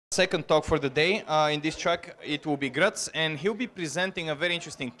Second talk for the day. In this track, it will be Grutz, and he'll be presenting a very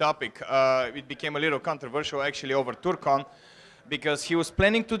interesting topic. It became a little controversial actually over ToorCon, because he was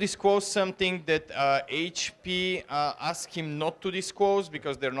planning to disclose something that HP asked him not to disclose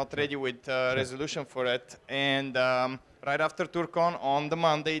because they're not ready with resolution for it. And right after ToorCon, on the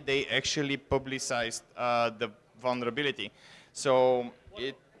Monday, they actually publicized the vulnerability. So,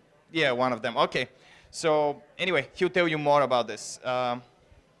 yeah, one of them. Okay. So, anyway, he'll tell you more about this.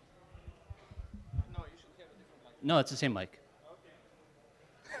 No, it's the same mic.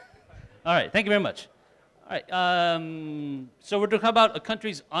 Okay. All right, thank you very much. All right, so we're talking about a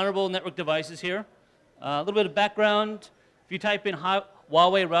country's honorable network devices here. A little bit of background. If you type in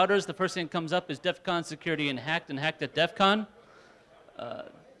Huawei routers, the first thing that comes up is DEF CON security and hacked at DEF CON.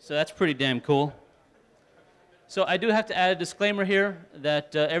 So that's pretty damn cool. So I do have to add a disclaimer here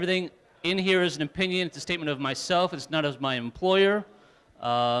that everything in here is an opinion. It's a statement of myself. It's not of my employer.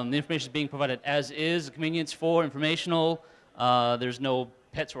 The information is being provided as is, a convenience for, informational. There's no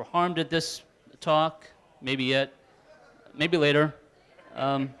pets were harmed at this talk, maybe yet, maybe later.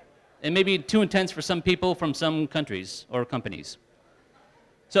 It may be too intense for some people from some countries or companies.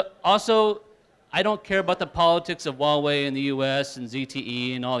 So also, I don't care about the politics of Huawei in the US and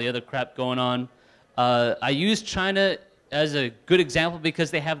ZTE and all the other crap going on. I use China as a good example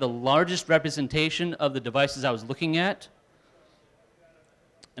because they have the largest representation of the devices I was looking at.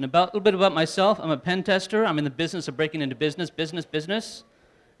 And a little bit about myself, I'm a pen tester. I'm in the business of breaking into business.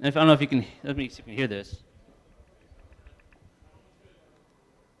 And I don't know if you can, let me see if you can hear this.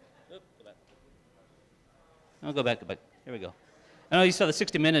 Oop, go back. I'll go back. Here we go. I know you saw the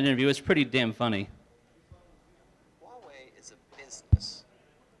 60-minute interview. It's pretty damn funny. Huawei is a business.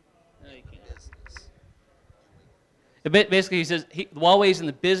 No, you can't. Business. Basically, he says Huawei's in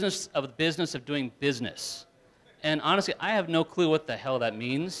the business of doing business. And honestly, I have no clue what the hell that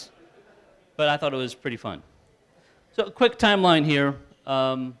means, but I thought it was pretty fun. So a quick timeline here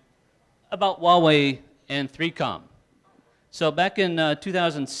about Huawei and 3Com. So back in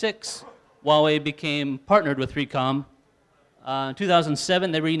 2006, Huawei became partnered with 3Com. In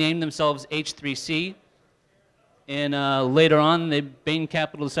 2007, they renamed themselves H3C. And later on, Bain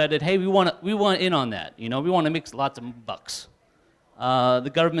Capital decided, hey, we want in on that. You know, we want to make lots of bucks.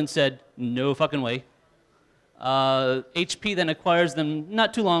 The government said, no fucking way. HP then acquires them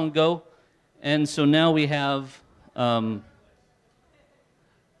not too long ago, and so now we have Huawei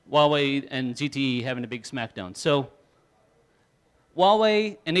and ZTE having a big smackdown. So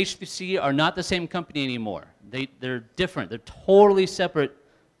Huawei and HTC are not the same company anymore. They're different. They're totally separate,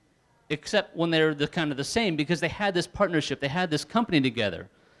 except when they're kind of the same because they had this partnership. They had this company together.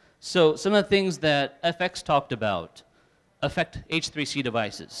 So some of the things that FX talked about affect H3C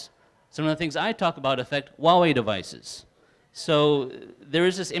devices. Some of the things I talk about affect Huawei devices. So there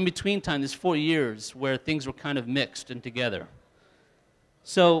is this in-between time, this 4 years, where things were kind of mixed and together.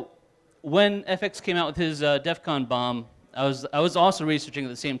 So when FX came out with his DEF CON bomb, I was also researching at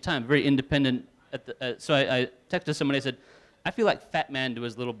the same time, very independent. So I texted somebody, I said, I feel like Fat Man to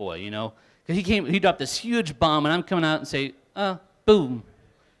his little boy, you know? Because he dropped this huge bomb, and I'm coming out and say, boom.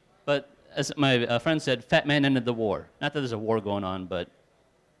 But as my friend said, Fat Man ended the war. Not that there's a war going on, but...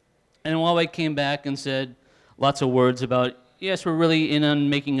 And Huawei came back and said lots of words about, yes, we're really in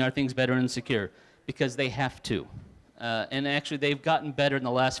on making our things better and secure, because they have to. And actually, they've gotten better in the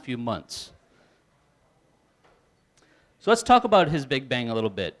last few months. So let's talk about his Big Bang a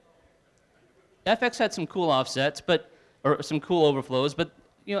little bit. FX had some cool offsets, or some cool overflows, but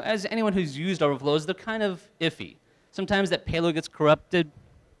you know, as anyone who's used overflows, they're kind of iffy. Sometimes that payload gets corrupted.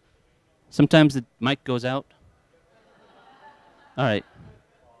 Sometimes the mic goes out. All right.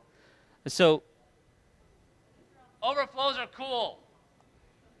 So, overflows are cool,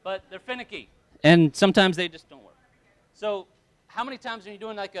 but they're finicky, and sometimes they just don't work. So, how many times when you're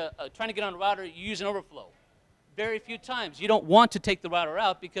doing like trying to get on a router, you use an overflow? Very few times. You don't want to take the router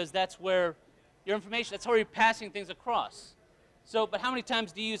out because that's where your information, that's how you're passing things across. So, but how many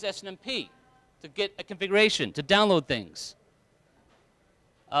times do you use SNMP to get a configuration, to download things?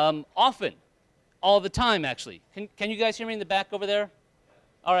 Often, all the time actually. Can you guys hear me in the back over there?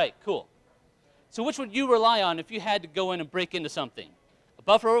 All right, cool. So which would you rely on if you had to go in and break into something? A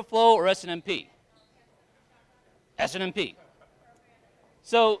buffer overflow or SNMP? SNMP.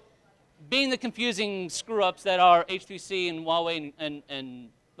 So being the confusing screw-ups that are H3C and Huawei and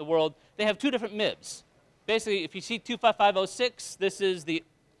the world, they have two different MIBs. Basically, if you see 25506, this is the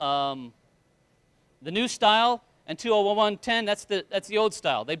new style, and 201.10, that's the old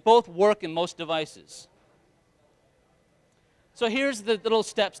style. They both work in most devices. So here's the little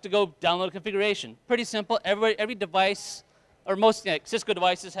steps to go download a configuration. Pretty simple. Every device or most Cisco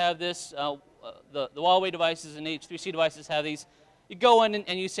devices have this. The Huawei devices and H3C devices have these. You go in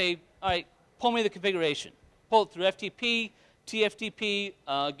and you say, all right, pull me the configuration. Pull it through FTP, TFTP,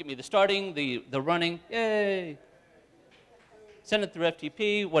 give me the starting, the running, yay. Send it through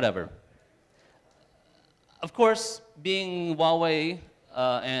FTP, whatever. Of course, being Huawei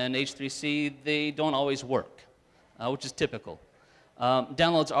and H3C, they don't always work, which is typical.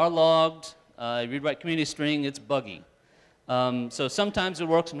 Downloads are logged. Read-write community string, it's buggy. So sometimes it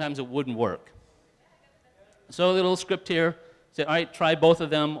works, sometimes it wouldn't work. So a little script here, say, all right, try both of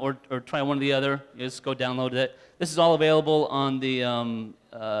them or try one or the other. You just go download it. This is all available on the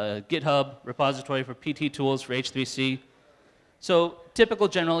GitHub repository for PT tools for H3C. So typical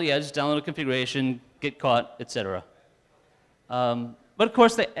general, yeah, just download a configuration, get caught, etc. But of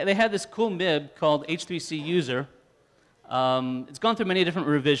course, they had this cool MIB called H3C user. It's gone through many different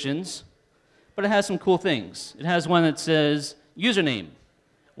revisions, but it has some cool things. It has one that says username,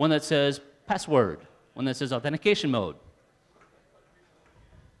 one that says password, one that says authentication mode.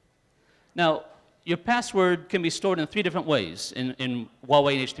 Now, your password can be stored in 3 different ways in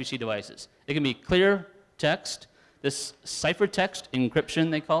Huawei and H3C devices. It can be clear text, this ciphertext encryption,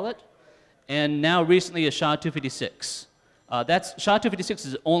 they call it, and now recently a SHA-256. SHA-256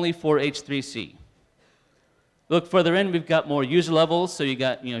 is only for H3C. Look further in, we've got more user levels, so you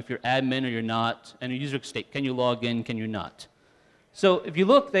got, if you're admin or you're not, and a user state, can you log in, can you not? So if you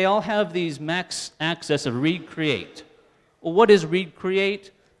look, they all have these max access of read create. Well, what is read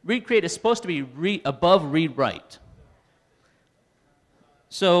create? Read create is supposed to be above read write.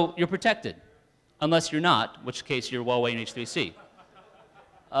 So you're protected, unless you're not, in which case you're Huawei and H3C.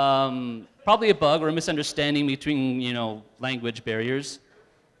 Probably a bug or a misunderstanding between, language barriers.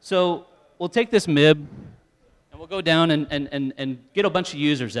 So we'll take this MIB, and we'll go down and get a bunch of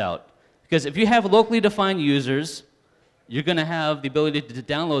users out. Because if you have locally defined users, you're going to have the ability to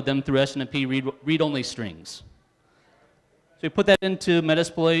download them through SNMP read-only strings. So we put that into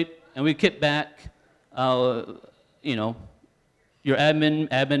Metasploit, and we kit back, your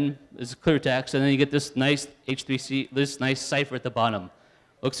admin is clear text, and then you get this nice H3C, this nice cipher at the bottom.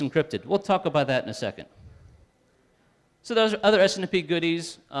 Looks encrypted. We'll talk about that in a second. So those are other SNMP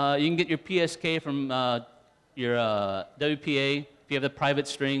goodies. You can get your PSK from your WPA if you have the private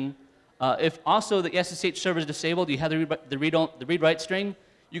string. If also the SSH server is disabled, you have the read-write string,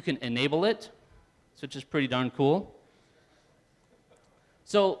 you can enable it, which is pretty darn cool.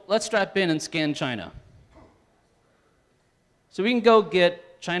 So let's strap in and scan China. So we can go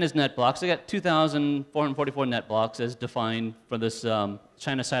get China's net blocks. I got 2,444 net blocks as defined for this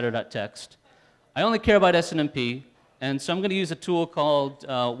ChinaCider.txt. I only care about SNMP, and so I'm going to use a tool called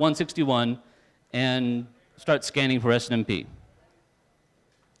 161 and start scanning for SNMP.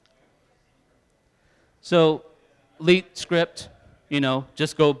 So leet script,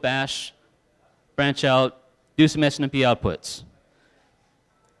 just go bash, branch out, do some SNMP outputs.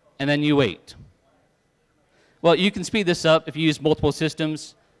 And then you wait. Well, you can speed this up if you use multiple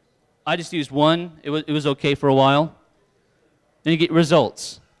systems. I just used one. It was OK for a while. Then you get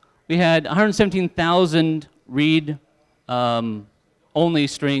results. We had 117,000 read only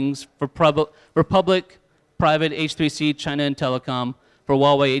strings for public, private H3C, China and Telecom, for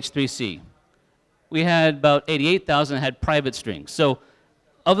Huawei H3C. We had about 88,000 that had private strings. So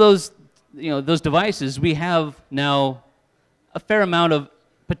of those, those devices, we have now a fair amount of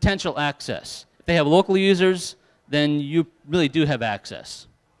potential access. If they have local users, then you really do have access.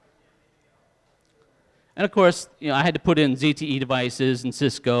 And of course, I had to put in ZTE devices and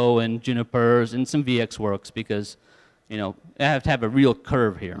Cisco and Junipers and some VxWorks because, I have to have a real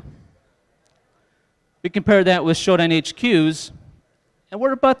curve here. We compare that with Shodan HQs, and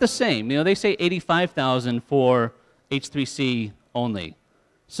we're about the same. They say 85,000 for H3C only.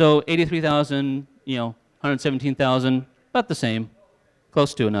 So 83,000, 117,000, about the same,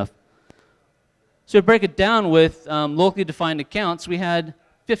 close to enough. So to break it down with locally defined accounts, we had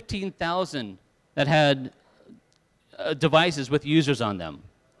 15,000 that had devices with users on them.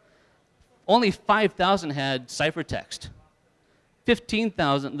 Only 5,000 had ciphertext.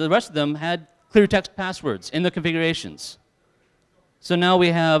 15,000, the rest of them had clear text passwords in the configurations. So now we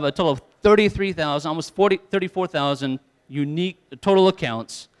have a total of 33,000, almost 34,000 unique total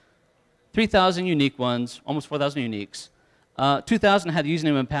accounts, 3,000 unique ones, almost 4,000 uniques. 2,000 had the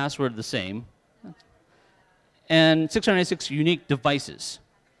username and password the same, and 696 unique devices.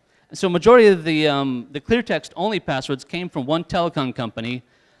 So majority of the clear text only passwords came from one telecom company.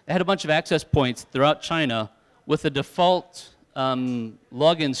 They had a bunch of access points throughout China with the default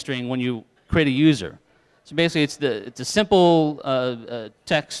login string when you create a user. So basically, it's a simple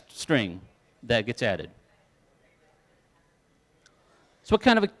text string that gets added. So what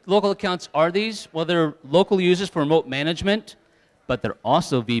kind of local accounts are these? Well, they're local users for remote management, but they're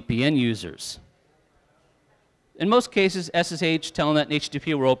also VPN users. In most cases, SSH, Telnet, and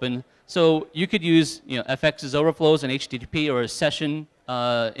HTTP were open, so you could use FX's overflows and HTTP or a session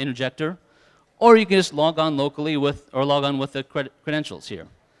interjector, or you can just log on locally or log on with the credentials here.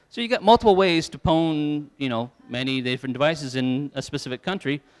 So you got multiple ways to pwn many different devices in a specific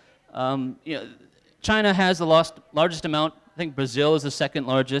country. China has the largest amount. I think Brazil is the second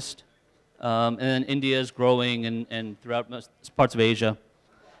largest, and then India is growing, and throughout most parts of Asia.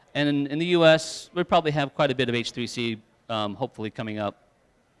 And in the US, we probably have quite a bit of H3C hopefully coming up.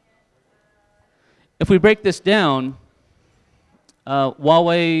 If we break this down,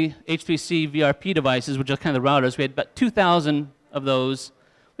 Huawei H3C VRP devices, which are kind of the routers, we had about 2,000 of those.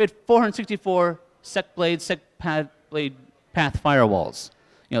 We had 464 SecBlade path firewalls.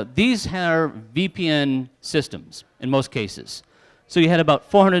 These are VPN systems in most cases. So you had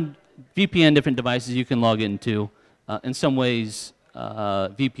about 400 VPN different devices you can log into, in some ways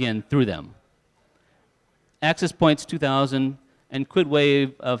VPN through them. Access points 2,000 and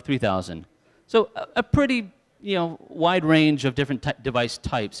QuidWave of 3,000. So a pretty wide range of different device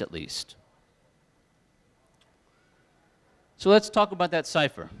types at least. So let's talk about that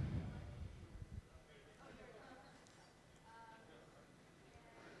cipher.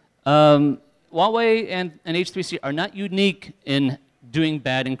 Huawei and H3C are not unique in doing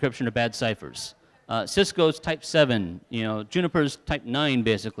bad encryption or bad ciphers. Cisco's Type 7, Juniper's Type 9,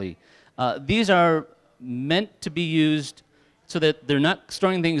 basically. These are meant to be used so that they're not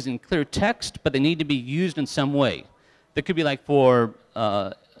storing things in clear text, but they need to be used in some way. That could be like for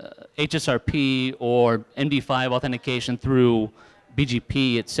HSRP or MD5 authentication through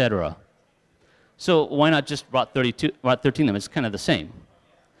BGP, etc. So why not just ROT13 them? It's kind of the same.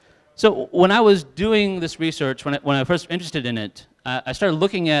 So when I was doing this research, when I first interested in it, I started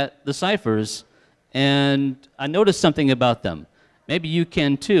looking at the ciphers, and I noticed something about them. Maybe you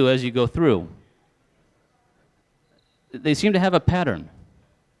can too as you go through. They seem to have a pattern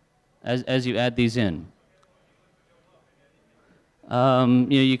as you add these in.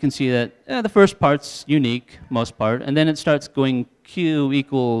 You can see that the first part's unique, most part, and then it starts going Q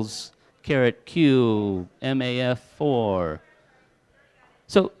equals *Q, MAF4.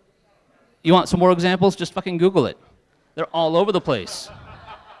 So you want some more examples? Just fucking Google it. They're all over the place.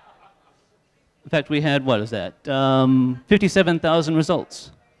 In fact, we had, what is that, 57,000 results.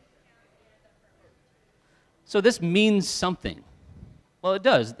 So this means something. Well, it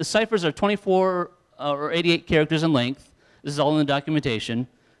does. The ciphers are 24 or 88 characters in length. This is all in the documentation.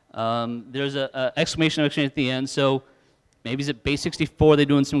 There's an exclamation at the end, so maybe is it BASE64, they're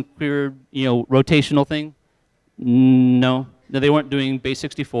doing some queer, rotational thing? No, they weren't doing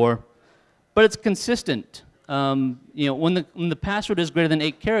BASE64. But it's consistent. When the password is greater than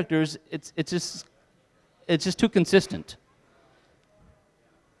 8 characters, it's just too consistent.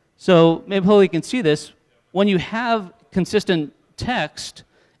 So maybe hopefully you can see this. When you have consistent text,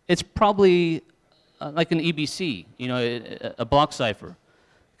 it's probably like an EBC, a block cipher,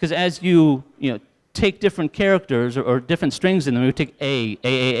 because as you take different characters or different strings in them, you take A,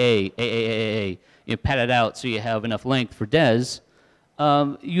 you pad it out so you have enough length for DES.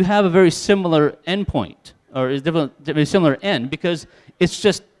 You have a very similar endpoint, or a very similar end, because it's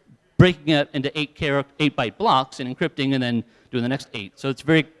just breaking it into 8-byte blocks and encrypting and then doing the next 8. So it's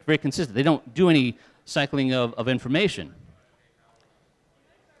very, very consistent. They don't do any cycling of information.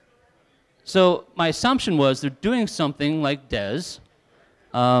 So my assumption was they're doing something like DES.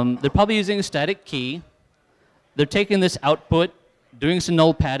 They're probably using a static key. They're taking this output, doing some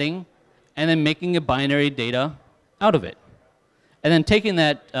null padding, and then making a binary data out of it. And then taking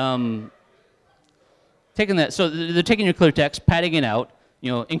that, so they're taking your clear text, padding it out,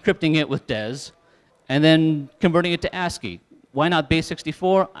 encrypting it with DES, and then converting it to ASCII. Why not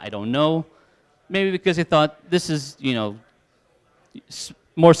BASE64? I don't know. Maybe because they thought this is,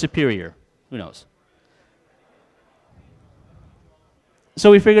 more superior. Who knows?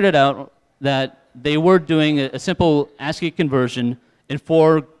 So we figured it out that they were doing a simple ASCII conversion in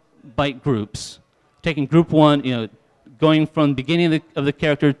 4-byte groups, taking group 1, going from the beginning of the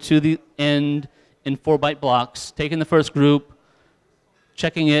character to the end in 4-byte blocks, taking the first group,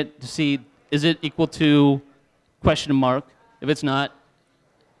 checking it to see is it equal to question mark. If it's not,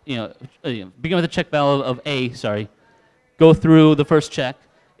 begin with a check value of A, go through the first check.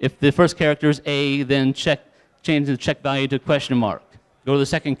 If the first character is A, then change the check value to question mark. Go to the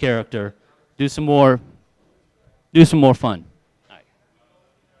second character, do some more fun. All right.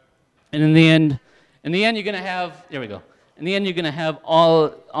 And in the end you're going to have, there we go. In the end, you're going to have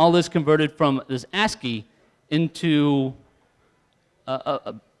all this converted from this ASCII into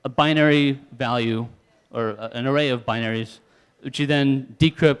a binary value, or an array of binaries, which you then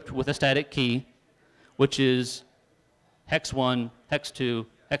decrypt with a static key, which is hex 1, hex 2,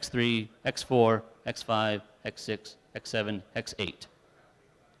 hex 3, hex 4, hex 5, hex 6, hex 7, hex 8.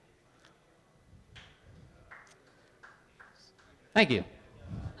 Thank you.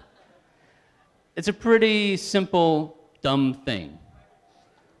 It's a pretty simple, dumb thing.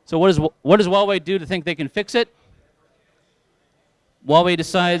 So what does Huawei do to think they can fix it? Huawei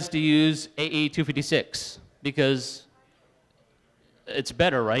decides to use AE256 because it's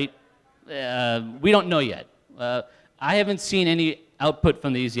better, right? We don't know yet. I haven't seen any output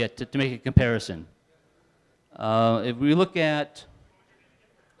from these yet to make a comparison. If we look at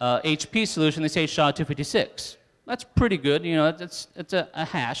HP solution, they say SHA-256. That's pretty good. You know, it's a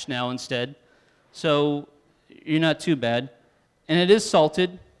hash now instead. So you're not too bad. And it is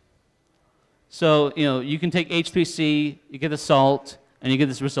salted. So, you know, you can take H3C, you get the salt, and you get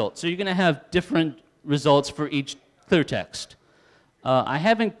this result. So you're going to have different results for each clear text. I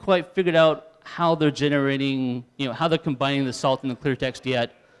haven't quite figured out how they're generating, you know, how they're combining the salt and the clear text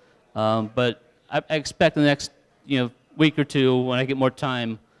yet. But I expect in the next, you know, week or two, when I get more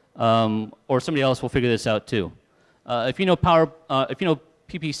time, or somebody else will figure this out too. If you know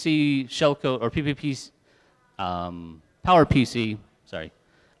PPC shellcode or PPP PowerPC, sorry,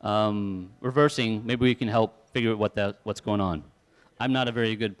 reversing, maybe we can help figure out what's going on. I'm not a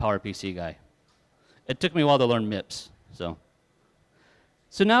very good PowerPC guy. It took me a while to learn MIPS. So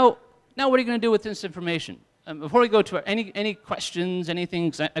now what are you going to do with this information? Before we go to any questions,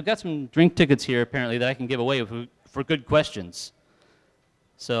 anything, 'cause I've got some drink tickets here apparently that I can give away for good questions.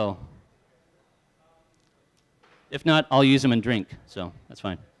 So if not, I'll use them and drink. So that's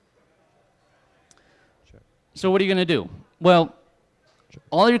fine. Sure. So what are you going to do? Well,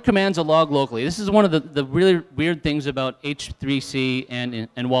 all your commands are logged locally. This is one of the really weird things about H3C and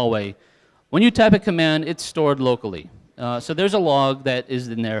Huawei. When you type a command, it's stored locally. So there's a log that is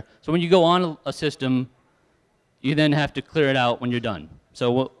in there. So when you go on a system, you then have to clear it out when you're done.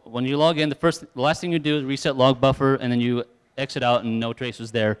 So when you log in, the last thing you do is reset log buffer, and then you exit out and no trace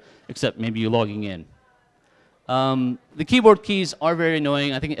was there, except maybe you logging in. The keyboard keys are very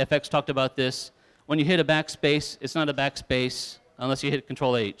annoying. I think FX talked about this. When you hit a backspace, it's not a backspace unless you hit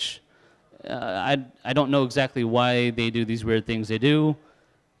Control H. I don't know exactly why they do these weird things they do,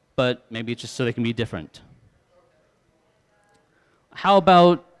 but maybe it's just so they can be different. How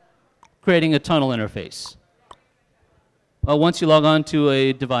about creating a tunnel interface? Well, once you log on to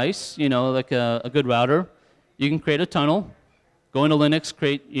a device, you know, like a good router, you can create a tunnel, go into Linux,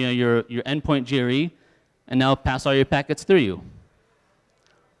 create, you know, your endpoint GRE, and now pass all your packets through you.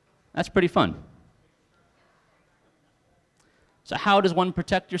 That's pretty fun. So how does one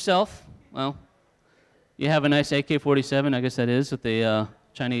protect yourself? Well, you have a nice AK-47, I guess that is, with the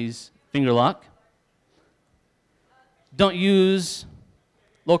Chinese finger lock. Don't use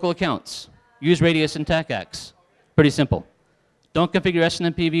local accounts. Use Radius and TACACS. Pretty simple. Don't configure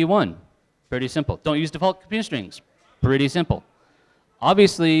SNMP-v1. Pretty simple. Don't use default computer strings. Pretty simple.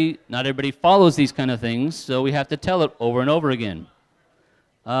 Obviously, not everybody follows these kind of things, so we have to tell it over and over again.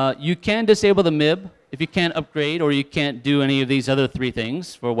 You can disable the MIB if you can't upgrade or you can't do any of these other three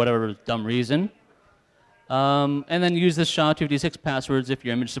things for whatever dumb reason. And then use the SHA-256 passwords if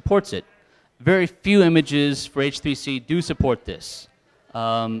your image supports it. Very few images for H3C do support this.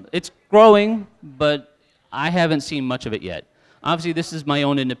 It's growing, but I haven't seen much of it yet. Obviously, this is my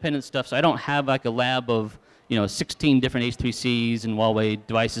own independent stuff, so I don't have like a lab of 16 different H3Cs and Huawei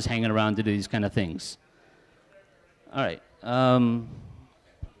devices hanging around to do these kind of things. All right.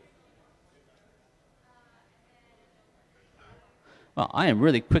 Well, I am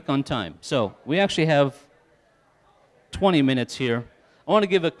really quick on time. So we actually have 20 minutes here. I want to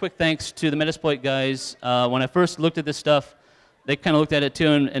give a quick thanks to the Metasploit guys. When I first looked at this stuff, they kind of looked at it too,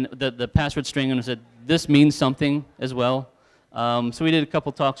 and the password string, and said, this means something as well. So we did a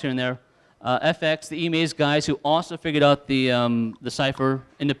couple talks here and there. FX, the eMaze guys, who also figured out the cipher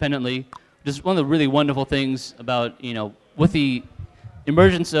independently. Just one of the really wonderful things about, with the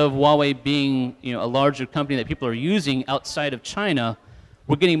emergence of Huawei being, a larger company that people are using outside of China,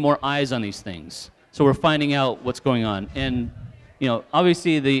 we're getting more eyes on these things. So we're finding out what's going on. And,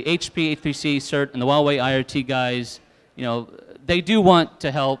 obviously the HP H3C cert and the Huawei IRT guys, they do want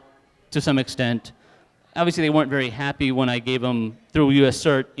to help to some extent. Obviously, they weren't very happy when I gave them through US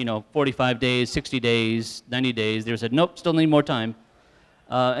cert, 45 days, 60 days, 90 days. They said, nope, still need more time.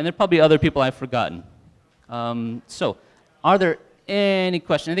 And there are probably other people I've forgotten. So, are there any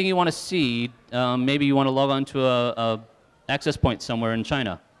questions? Anything you want to see? Maybe you want to log on to a access point somewhere in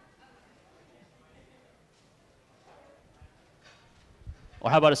China. Or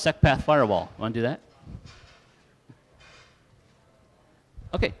how about a SecPath firewall? Want to do that?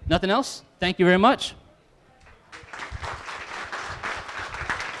 Okay, nothing else? Thank you very much.